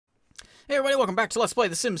Hey everybody, welcome back to Let's Play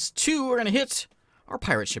The Sims 2. We're gonna hit our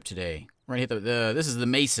pirate ship today. We're gonna hit this is the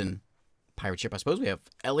Mason pirate ship, I suppose. We have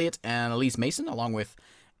Elliot and Elise Mason, along with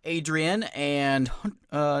Adrian and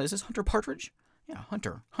is this Hunter Partridge? Yeah,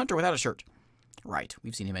 Hunter. Hunter without a shirt. Right,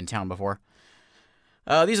 we've seen him in town before.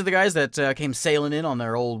 These are the guys that came sailing in on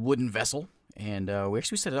their old wooden vessel, and we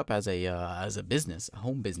actually set it up as a business, a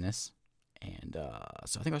home business. And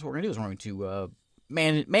so I think that's what we're gonna do. Is we're going to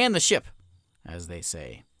man the ship, as they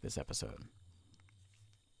say, this episode.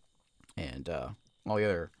 And all the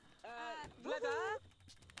other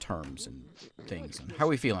terms and things. And how are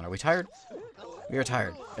we feeling? Are we tired? We are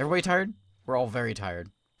tired. Everybody tired? We're all very tired.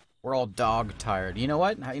 We're all dog tired. You know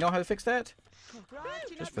what? You know how to fix that?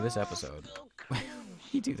 Just for this episode.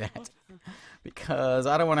 You do that. Because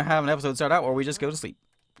I don't want to have an episode start out where we just go to sleep.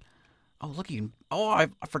 Oh, look, you can... Oh, I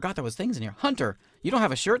forgot there was things in here. Hunter, you don't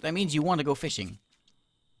have a shirt? That means you want to go fishing.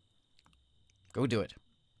 Go do it.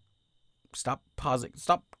 Stop pausing.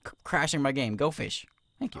 Stop crashing my game. Go fish.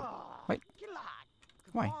 Thank you. Wait.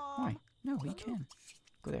 Why? Why? No, you can.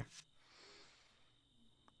 Go there.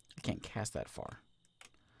 I can't cast that far.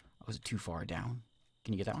 Oh, is it too far down?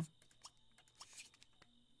 Can you get that one?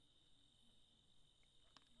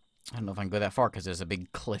 I don't know if I can go that far because there's a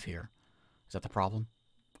big cliff here. Is that the problem?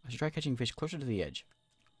 I should try catching fish closer to the edge.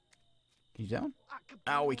 Can you do that one?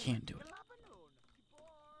 Oh, we can't do it.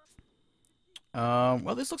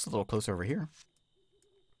 Well, this looks a little closer over here.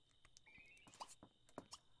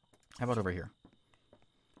 How about over here?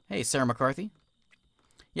 Hey, Sarah McCarthy.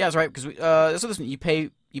 Yeah, that's right. Because so listen, you pay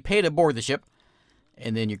to board the ship,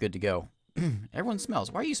 and then you're good to go. Everyone smells.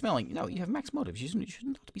 Why are you smelling? No, you have max motives. You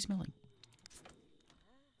shouldn't have to be smelling.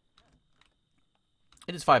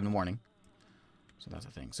 It is 5 in the morning, so that's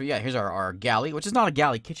the thing. So yeah, here's our galley, which is not a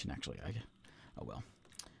galley kitchen actually. Oh well.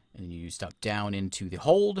 And then you step down into the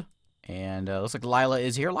hold. And looks like Lila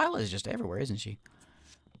is here. Lila is just everywhere, isn't she?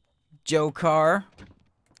 Joe Carr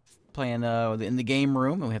playing in the game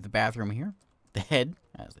room. And we have the bathroom here. The head,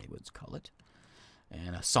 as they would call it.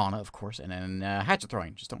 And a sauna, of course. And then hatchet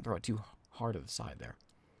throwing. Just don't throw it too hard to the side there.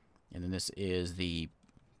 And then this is the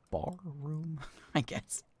bar room, I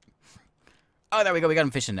guess. Oh, there we go. We got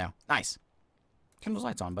him fishing now. Nice. Turn those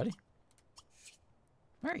lights on, buddy.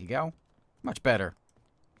 There you go. Much better.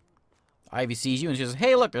 Ivy sees you and she says,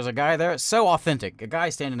 hey, look, there's a guy there. So authentic. A guy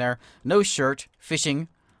standing there, no shirt, fishing.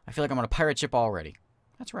 I feel like I'm on a pirate ship already.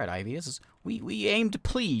 That's right, Ivy. This is we aim to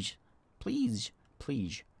please. Please.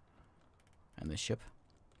 And the ship.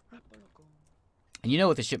 And you know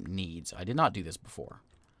what the ship needs. I did not do this before.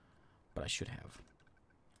 But I should have.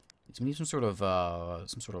 We need some sort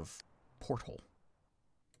of porthole.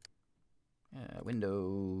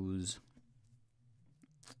 Windows.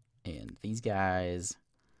 And these guys.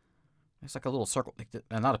 It's like a little circle, like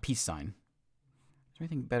not a peace sign. Is there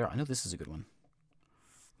anything better? I know this is a good one.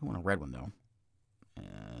 I want a red one, though.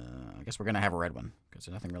 I guess we're going to have a red one, because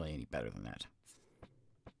there's nothing really any better than that.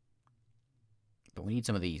 But we need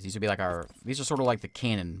some of these. These would be like these are sort of like the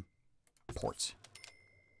cannon ports.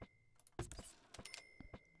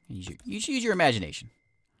 You should use your imagination.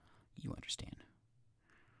 You understand.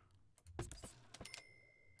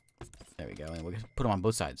 There we go. And we'll put them on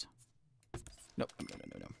both sides. Nope. No.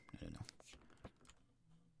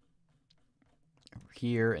 Over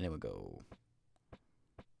here, and then we'll go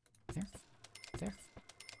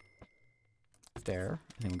there,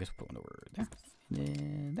 and then we'll just put one over there, and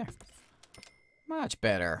then there. Much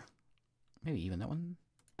better. Maybe even that one.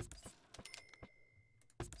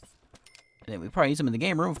 And then we probably need some in the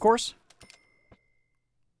game room, of course.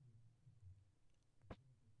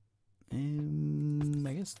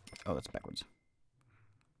 I guess. Oh, that's backwards.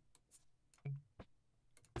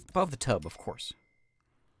 Above the tub, of course.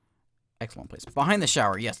 Excellent place. Behind the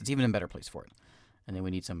shower, yes, it's even a better place for it. And then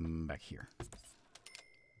we need some back here.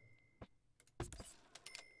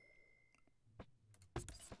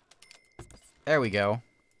 There we go.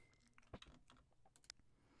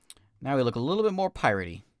 Now we look a little bit more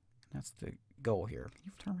piratey. That's the goal here. Can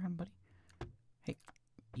you turn around, buddy? Hey,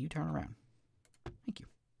 you turn around. Thank you.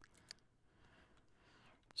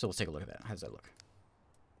 So let's take a look at that. How does that look?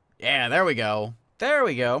 Yeah, there we go. There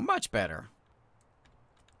we go. Much better.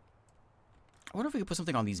 I wonder if we could put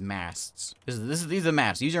something on these masts. These are the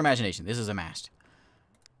masts. Use your imagination. This is a mast.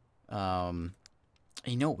 You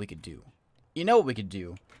know what we could do?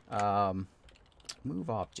 Move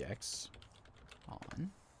objects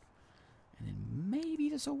on. And then maybe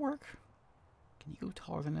this will work. Can you go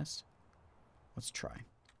taller than this? Let's try.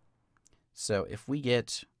 So if we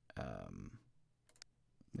get...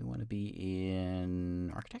 we want to be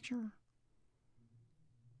in architecture.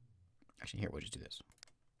 Actually, here, we'll just do this.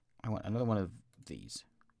 I want another one of these.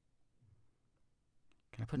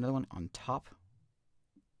 Can I put another one on top?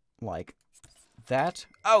 Like that?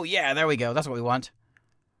 Oh, yeah, there we go. That's what we want.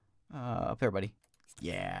 Up there, buddy.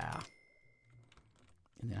 Yeah.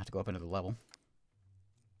 And then I have to go up another level.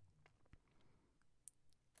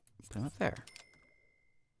 Put them up there.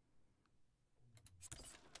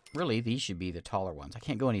 Really, these should be the taller ones. I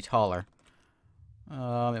can't go any taller.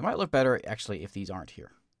 It might look better, actually, if these aren't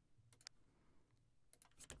here.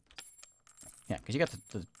 Yeah, because you got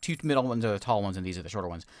the two middle ones are the tall ones, and these are the shorter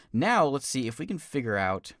ones. Now, let's see if we can figure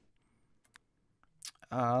out...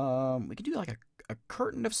 we could do like a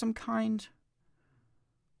curtain of some kind.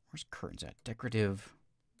 Where's curtains at? Decorative.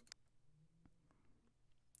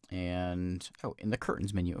 And, oh, in the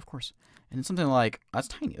curtains menu, of course. And then something like, that's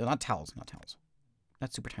tiny. Not towels, not towels.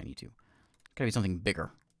 That's super tiny, too. It's gotta be something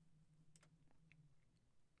bigger.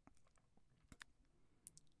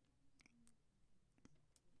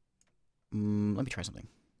 Let me try something.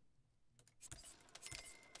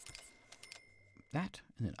 That,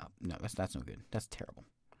 and then up. No, that's no good. That's terrible.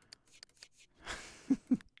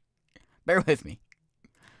 Bear with me.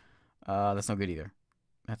 That's no good either.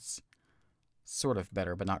 That's sort of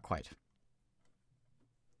better, but not quite.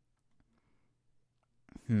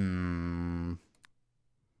 There's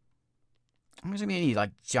gonna be any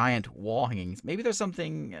like giant wall hangings. Maybe there's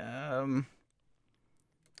something.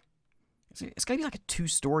 It's gotta be like a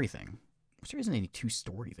two-story thing. Which there isn't any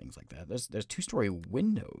two-story things like that. There's two-story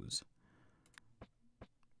windows,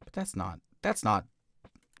 but that's not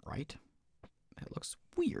right. That looks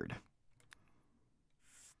weird.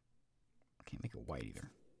 I can't make it white either.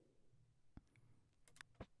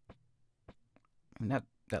 I mean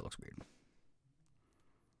that looks weird.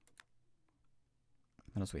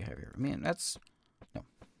 What else do we have here? I mean, that's... No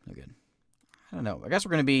good. I don't know. I guess we're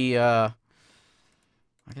going to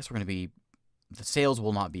be... The sails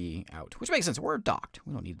will not be out. Which makes sense. We're docked.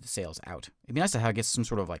 We don't need the sails out. It'd be nice to have, I guess, some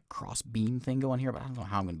sort of, like, cross-beam thing going here, but I don't know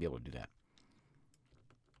how I'm going to be able to do that.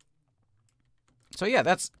 So, yeah,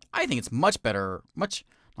 that's... I think it's much better.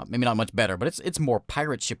 Maybe not much better, but it's more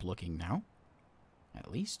pirate ship looking now. At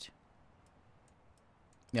least.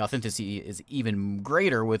 The authenticity is even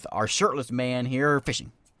greater with our shirtless man here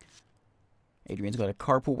fishing. Adrian's got a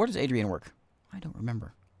carpool. Where does Adrian work? I don't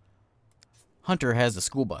remember. Hunter has the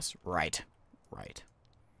school bus. Right. I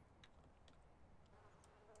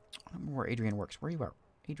don't remember where Adrian works. Where you are?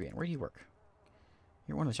 Adrian, where do you work?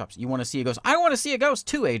 You're one of the shops. You want to see a ghost? I want to see a ghost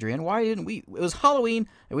too, Adrian. Why didn't we? It was Halloween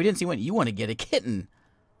and we didn't see one. You want to get a kitten.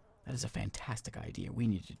 That is a fantastic idea. We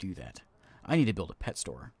need to do that. I need to build a pet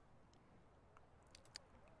store.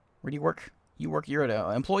 Where do you work? You're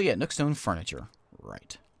an employee at Nookstone Furniture.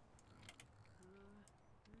 Right.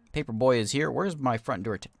 Paperboy is here. Where's my front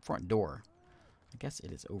door? I guess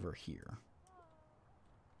it is over here.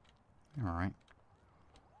 Alright.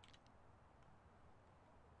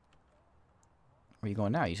 Where are you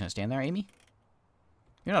going now? You just gonna stand there, Amy?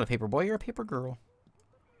 You're not a paper boy, you're a paper girl.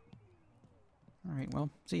 Alright, well,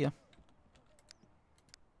 see ya.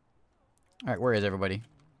 Alright, where is everybody?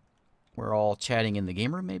 We're all chatting in the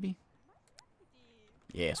game room, maybe?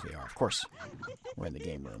 Yes, we are, of course. We're in the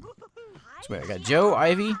game room. So wait, I got Joe,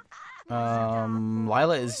 Ivy.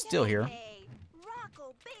 Lila is still here.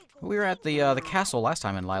 We were at the castle last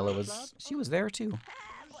time, and Lila was there too.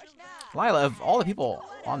 Lila, of all the people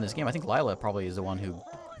on this game, I think Lila probably is the one who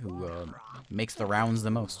makes the rounds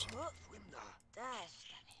the most.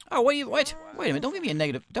 Oh, wait a minute, don't give me a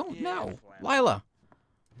negative. No. Lila.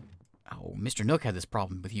 Oh, Mr. Nook had this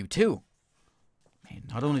problem with you too. Man,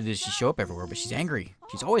 not only does she show up everywhere, but she's angry.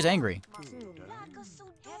 She's always angry.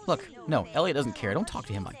 Look, no, Elliot doesn't care. Don't talk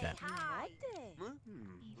to him like that.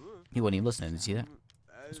 He wasn't even listening. Did you see that?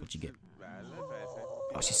 That's what you get.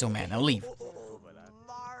 Oh, she's so mad. Now leave.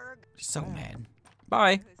 She's so mad.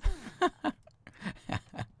 Bye.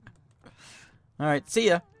 Alright, see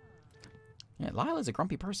ya. Yeah, Lila's a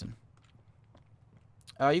grumpy person.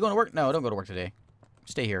 You going to work? No, don't go to work today.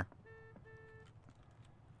 Stay here.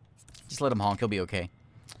 Just let him honk. He'll be okay.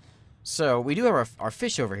 So, we do have our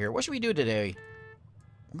fish over here. What should we do today?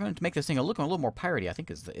 We're going to make this thing look a little more piratey, I think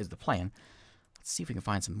is the plan. Let's see if we can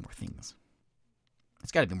find some more things.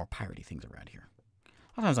 It's got to be more piratey things around here. A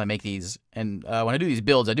lot of times I make these, and when I do these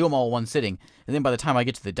builds, I do them all in one sitting, and then by the time I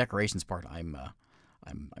get to the decorations part, I'm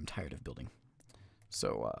tired of building.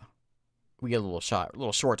 So we get a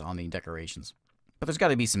little short on the decorations. But there's got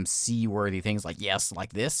to be some seaworthy things like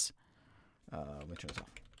this. Let me turn this off.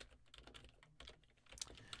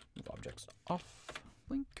 Move objects off.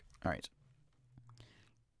 Blink. All right.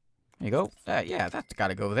 There you go. Yeah, that's got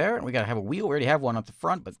to go there. And we got to have a wheel. We already have one up the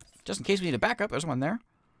front, but just in case we need a backup, there's one there.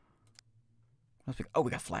 Oh,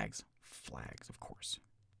 we got flags. Flags, of course.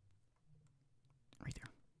 Right there.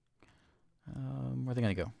 Where are they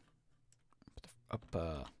gonna go? Up,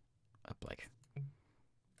 up like.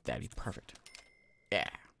 That'd be perfect. Yeah.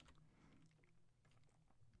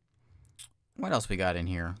 What else we got in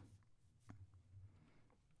here?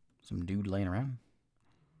 Some dude laying around.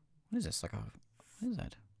 What is this? Like a... What is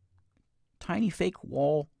that? Tiny fake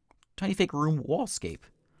wall... Tiny fake room wallscape.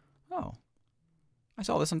 Oh. I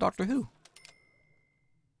saw this on Doctor Who.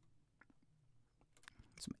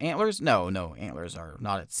 Some antlers? No, no. Antlers are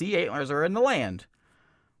not at sea. Antlers are in the land.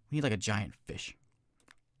 We need like a giant fish.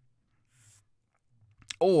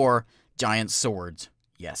 Or giant swords.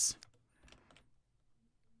 Yes.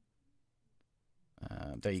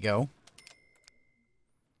 There you go.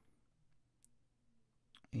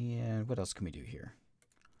 And what else can we do here?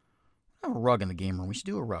 I have a rug in the game room. We should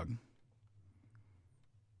do a rug.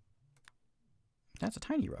 That's a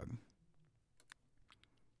tiny rug.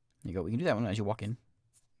 There you go. We can do that one as you walk in.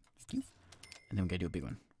 And then we gotta do a big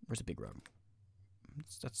one. Where's the big rug?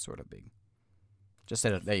 That's sort of big. Just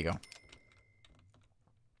set it. There you go.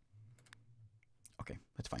 Okay,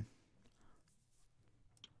 that's fine.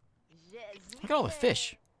 Look at all the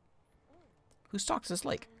fish. Who stocks this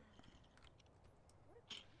lake?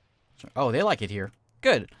 Oh, they like it here.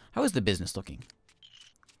 Good. How is the business looking?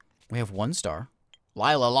 We have 1 star.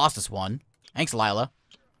 Lila lost us 1. Thanks, Lila.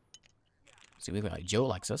 See, we've got Joe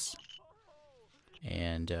likes us.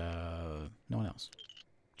 And, no one else.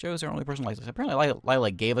 Joe's our only person who likes us. Apparently,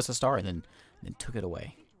 Lila gave us a star and then took it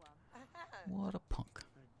away. What a punk.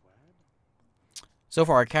 So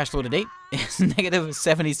far, our cash flow to date is negative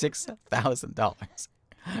 $76,000.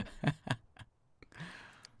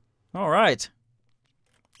 All right.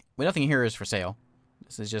 Well, nothing here is for sale.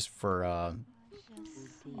 This is just for,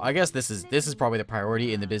 I guess this is probably the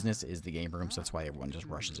priority in the business is the game room, so that's why everyone just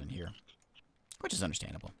rushes in here. Which is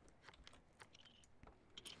understandable.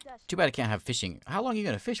 Too bad I can't have fishing. How long are you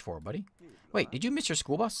going to fish for, buddy? Wait, did you miss your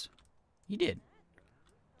school bus? You did.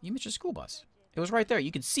 You missed your school bus. It was right there.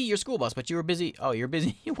 You could see your school bus, but you were busy. Oh, you're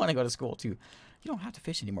busy. You want to go to school, too. You don't have to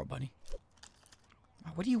fish anymore, buddy.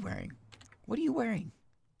 What are you wearing? What are you wearing?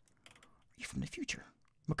 Are you from the future?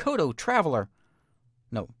 Makoto, Traveler.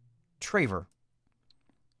 No, Traver.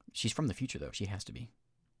 She's from the future, though. She has to be.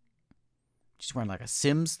 She's wearing like a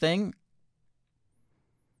Sims thing.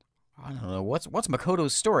 I don't know. What's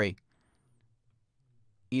Makoto's story?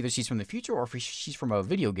 Either she's from the future or she's from a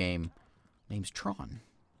video game. Name's Tron.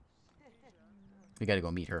 We gotta go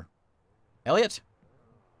meet her. Elliot?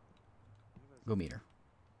 Go meet her.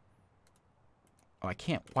 Oh, I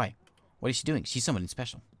can't. Why? What is she doing? She's someone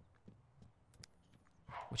special.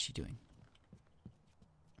 What's she doing?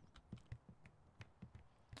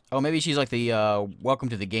 Oh, maybe she's like the welcome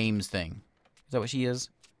to the games thing. Is that what she is?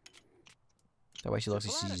 Is that why she looks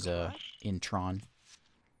like she's in Tron?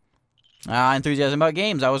 Ah, enthusiasm about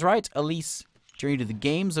games. I was right. Elise. Journey to the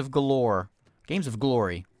games of galore. Games of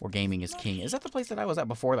glory. Or gaming is king. Is that the place that I was at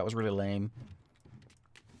before that was really lame?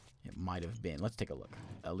 It might have been. Let's take a look.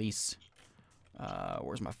 Elise.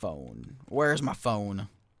 Where's my phone? Where's my phone?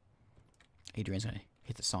 Adrian's gonna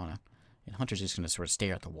hit the sauna. And Hunter's just gonna sort of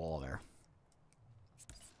stare at the wall there.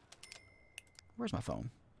 Where's my phone?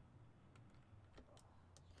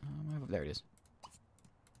 There it is.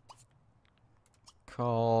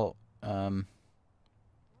 Call, a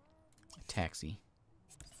taxi.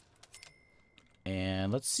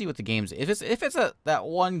 And let's see what the games... If it's that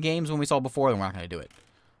one games when we saw before, then we're not going to do it.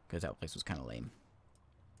 Because that place was kind of lame.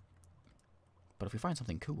 But if we find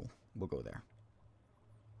something cool, we'll go there.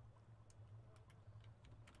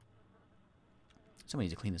 Somebody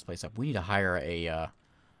needs to clean this place up. We need to hire a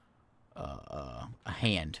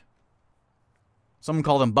hand. Some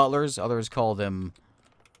call them butlers, others call them,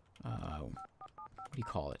 what do you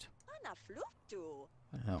call it?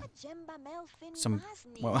 I don't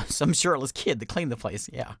know. Some shirtless kid to clean the place,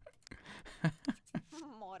 yeah.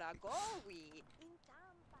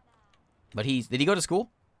 But did he go to school?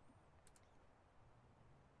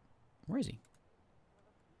 Where is he?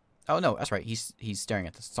 Oh no, that's right. He's staring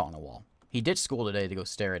at the sauna wall. He ditched school today to go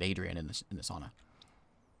stare at Adrian in the sauna.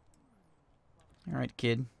 All right,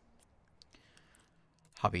 kid.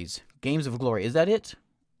 Hobbies. Games of glory. Is that it?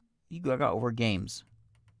 You got over games.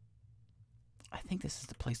 I think this is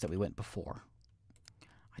the place that we went before.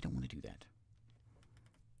 I don't want to do that.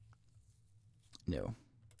 No.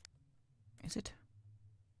 Is it?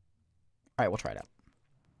 Alright, we'll try it out.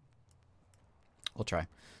 We'll try.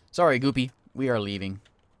 Sorry, Goopy. We are leaving.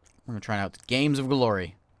 We're going to try out the Games of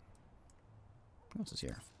Glory. What else is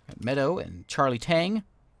here? Got Meadow and Charlie Tang.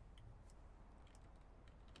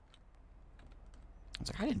 I was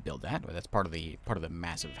like, I didn't build that. But that's part of the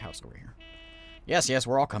massive house over here. Yes, yes,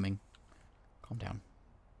 we're all coming. Calm down.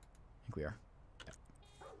 I think we are. Yeah.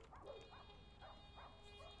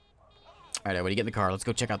 Alright, everybody, get in the car. Let's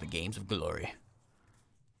go check out the Games of Glory.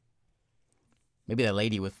 Maybe that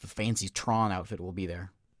lady with the fancy Tron outfit will be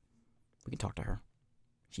there. We can talk to her.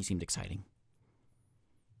 She seemed exciting.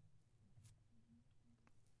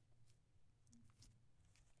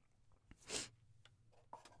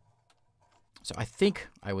 So I think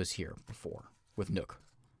I was here before with Nook.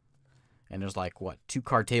 And there's like, what, 2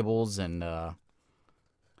 card tables and like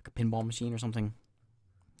a pinball machine or something.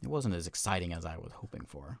 It wasn't as exciting as I was hoping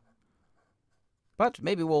for. But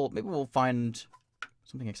maybe we'll find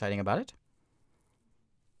something exciting about it.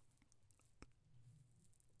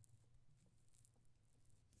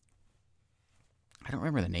 I don't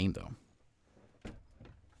remember the name, though.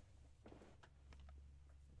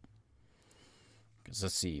 Because,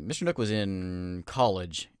 let's see. Mr. Nook was in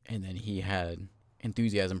college, and then he had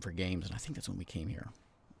enthusiasm for games, and I think that's when we came here.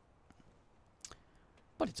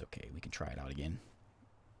 But it's okay. We can try it out again.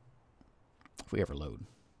 If we ever load.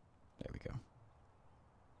 There we go.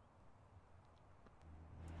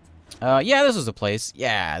 Yeah, this is the place.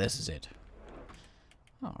 Yeah, this is it.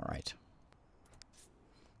 Alright.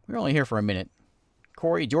 We're only here for a minute.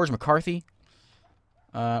 Corey, George McCarthy.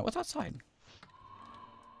 What's outside?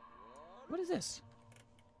 What is this?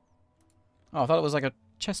 Oh, I thought it was like a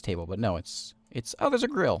chess table, but no, it's oh, there's a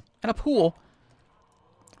grill and a pool.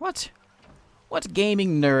 What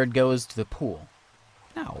gaming nerd goes to the pool?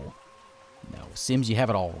 No, Sims, you have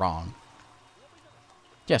it all wrong.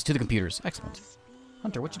 Yes, to the computers. Excellent.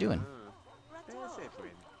 Hunter, what you doing?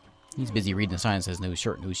 He's busy reading the sign that says no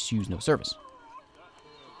shirt, no shoes, no service.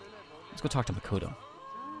 Let's go talk to Makoto.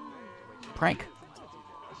 Prank.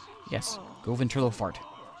 Yes, go ventrilo fart.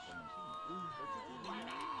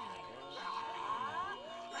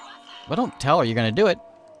 Well, don't tell her you're gonna do it.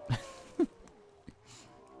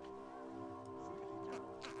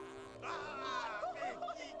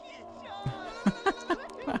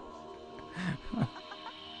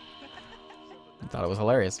 I thought it was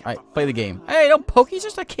hilarious. Alright, play the game. Hey, don't poke, he's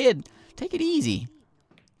just a kid. Take it easy.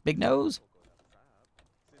 Big nose.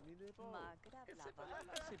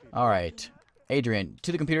 Alright. Adrian,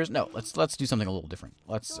 to the computers? No, let's do something a little different.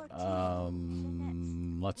 Let's hit the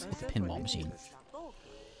pinball machine.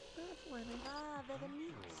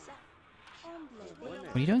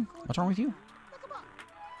 What are you doing? What's wrong with you?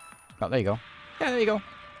 Oh, there you go. Yeah, there you go.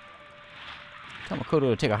 Tell Makoto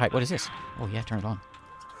to take a hike. What is this? Oh, yeah, turn it on.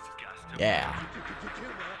 Yeah.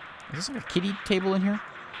 Is this like a kiddie table in here?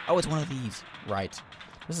 Oh, it's one of these. Right.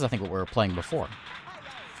 This is, I think, what we were playing before.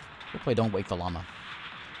 We'll play Don't Wake the Llama.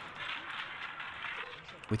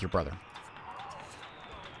 With your brother.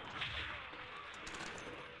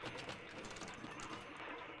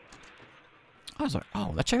 I was like,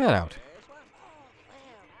 oh, let's check that out.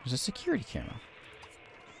 There's a security camera.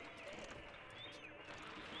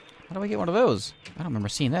 How do I get one of those? I don't remember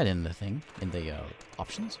seeing that in the thing, in the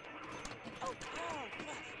options.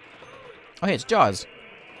 Oh, hey, it's Jaws.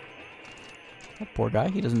 That poor guy,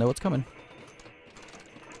 he doesn't know what's coming.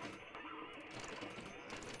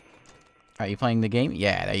 Are you playing the game?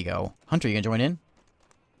 Yeah, there you go. Hunter, you gonna join in?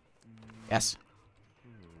 Yes.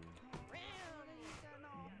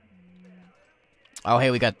 Oh, hey,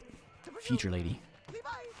 we got Future Lady.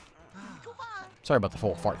 Sorry about the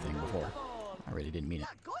whole fart thing before. I really didn't mean it.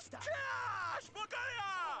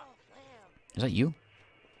 Is that you?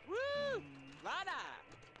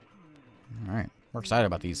 Alright, we're excited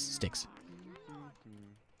about these sticks.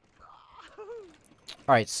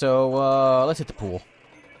 Alright, so, let's hit the pool.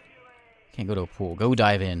 Can't go to a pool. Go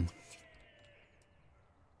dive in. Do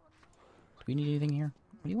we need anything here?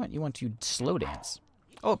 What do you want? You want to slow dance.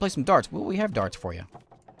 Oh, play some darts. Well, we have darts for you.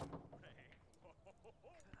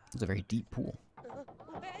 It's a very deep pool.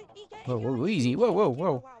 Whoa, whoa, easy. Whoa, whoa,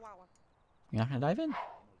 whoa. You're not gonna dive in?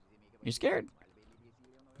 You're scared?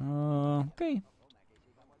 Okay.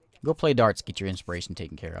 Go play darts. Get your inspiration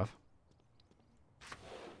taken care of.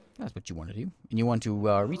 That's what you want to do. And you want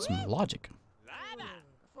to read some logic.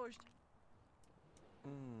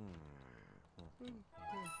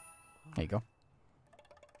 There you go.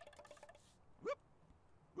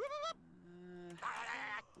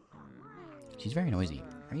 She's very noisy.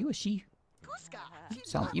 Are you a she?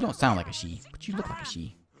 You don't sound like a she, but you look like a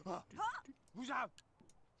she.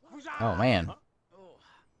 Oh, man.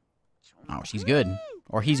 Oh, she's good.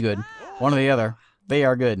 Or he's good. One or the other. They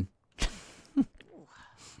are good.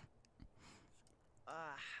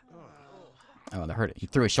 Oh, that hurt it. He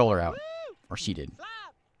threw his shoulder out. Or she did.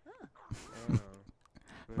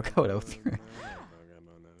 Makoto threw.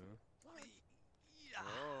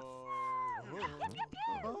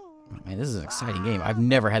 Man, this is an exciting game. I've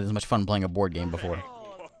never had this much fun playing a board game before.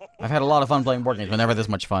 I've had a lot of fun playing board games, but never this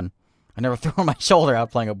much fun. I never throw my shoulder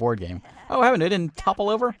out playing a board game. Oh, haven't it? Didn't topple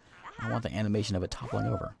over? I want the animation of it toppling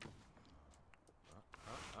over.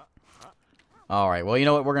 Alright, well, you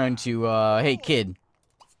know what? We're going to, hey, kid.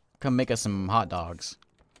 Come make us some hot dogs.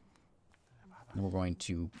 And we're going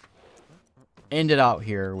to end it out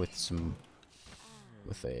here with some...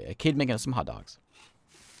 with a kid making us some hot dogs.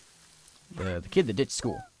 The kid that ditched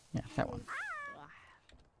school. Yeah, that one.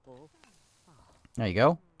 There you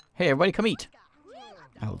go. Hey, everybody, come eat.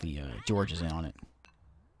 Oh, the George is in on it.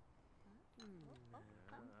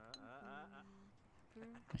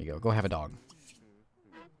 There you go. Go have a dog.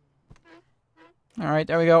 Alright,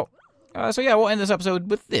 there we go. So yeah, we'll end this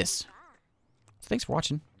episode with this. So thanks for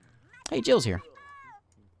watching. Hey, Jill's here.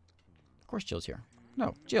 Of course Jill's here.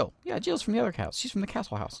 No, Jill. Yeah, Jill's from the other house. She's from the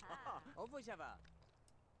castle house.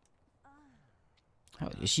 Oh,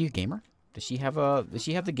 is she a gamer? Does she have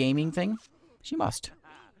the gaming thing? She must.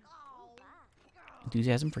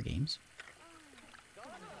 Enthusiasm for games.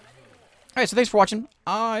 Alright, so thanks for watching.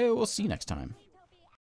 I will see you next time.